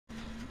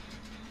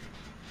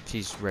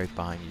She's right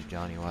behind you,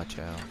 Johnny. Watch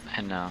out.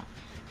 I know.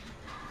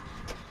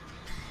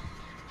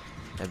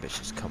 That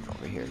bitch is coming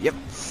over here. Yep.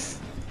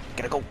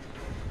 Gotta go.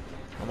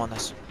 I'm on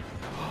this.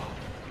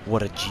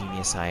 What a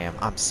genius I am.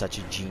 I'm such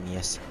a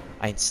genius.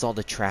 I installed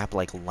a trap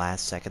like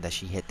last second that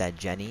she hit that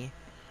Jenny.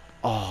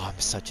 Oh, I'm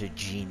such a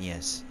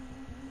genius.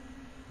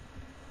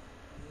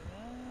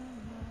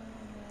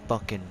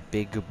 Fucking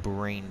big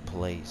brain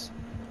plays.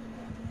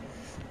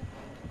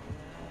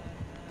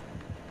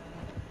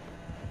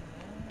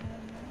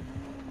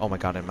 Oh my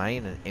god, am I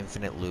in an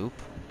infinite loop?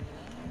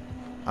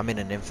 I'm in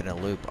an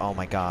infinite loop. Oh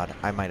my god,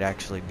 I might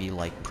actually be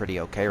like pretty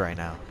okay right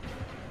now.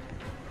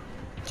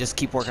 Just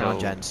keep working on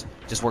gens.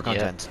 Just work on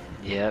gens.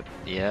 Yep.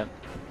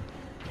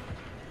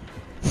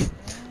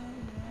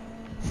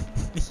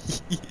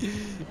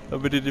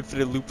 I'm in an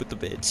infinite loop with the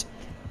bitch.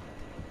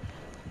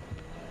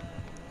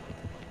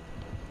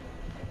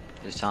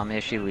 Just tell me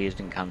if she leaves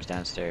and comes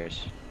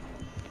downstairs.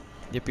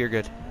 Yep, you're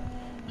good.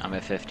 I'm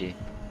at 50.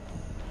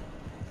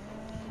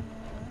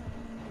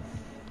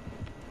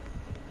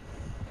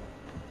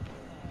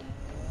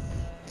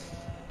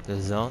 The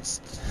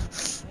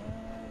zones.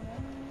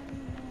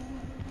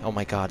 Oh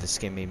my god, this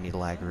game made me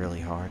lag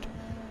really hard.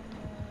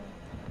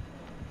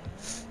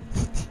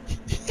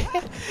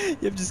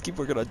 Yep, just keep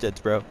working on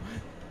jets, bro.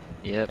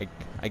 Yep.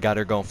 I got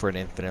her going for an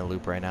infinite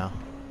loop right now.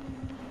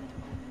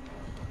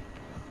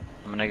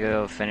 I'm gonna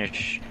go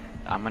finish.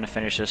 I'm gonna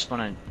finish this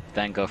one and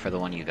then go for the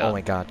one you got. Oh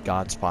my god,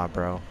 God spot,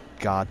 bro.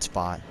 God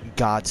spot.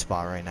 God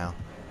spot right now.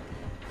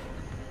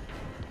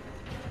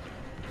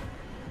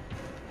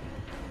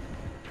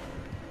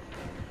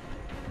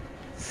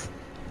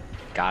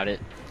 Got it.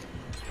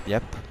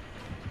 Yep.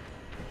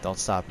 Don't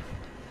stop.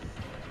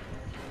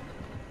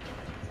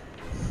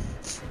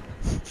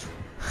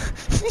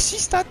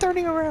 She's not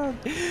turning around.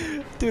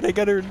 Dude, I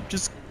gotta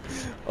just...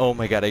 Oh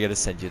my god, I gotta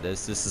send you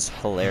this. This is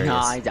hilarious.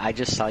 No, I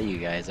just saw you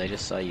guys. I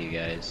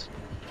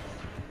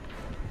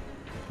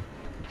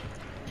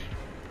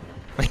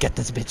Get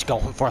this bitch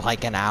going for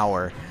like an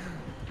hour.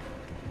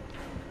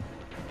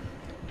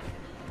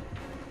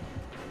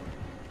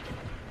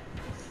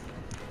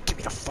 Give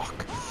me the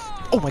fuck.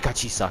 Oh my god,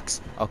 she sucks.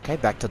 Okay,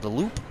 back to the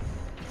loop.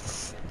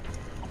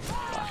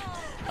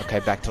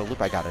 Okay, back to the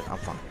loop. I got it. I'm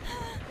fine.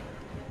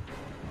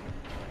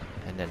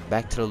 And then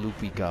back to the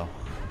loop we go.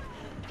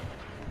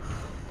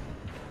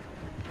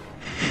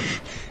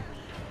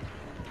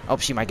 Oh,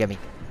 she might get me.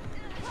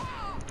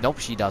 Nope,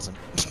 she doesn't.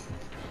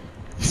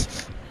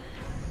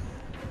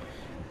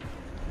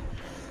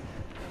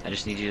 I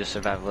just need you to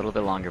survive a little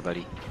bit longer, buddy.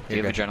 Do you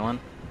You're have good. adrenaline?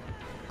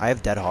 I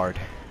have dead hard.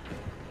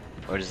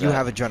 What is You that?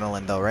 have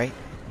adrenaline though, right?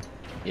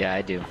 Yeah,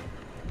 I do.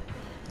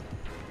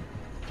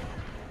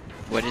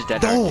 What does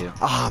dead hard do?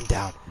 Ah, I'm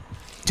down.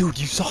 Dude,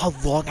 you saw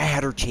how long I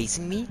had her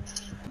chasing me?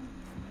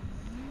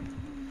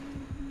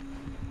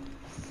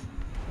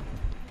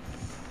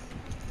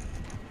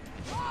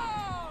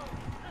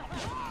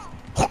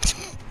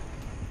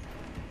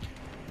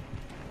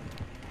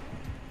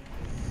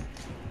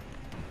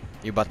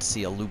 You're about to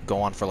see a loop go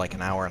on for like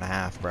an hour and a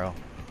half, bro.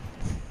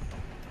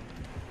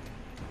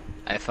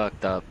 I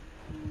fucked up.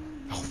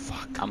 Oh,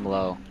 fuck. I'm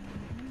low.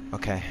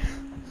 Okay.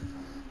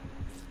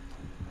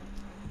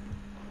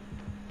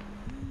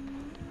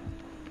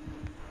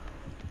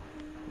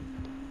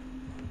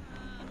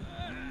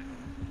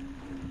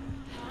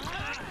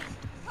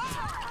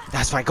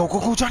 That's fine. Go, go,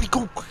 go, Johnny,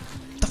 go!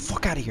 Get the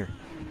fuck out of here.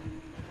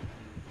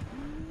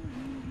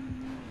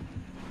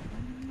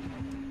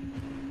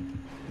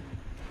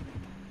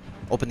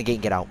 Open the gate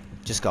and get out.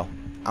 Just go.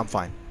 I'm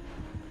fine.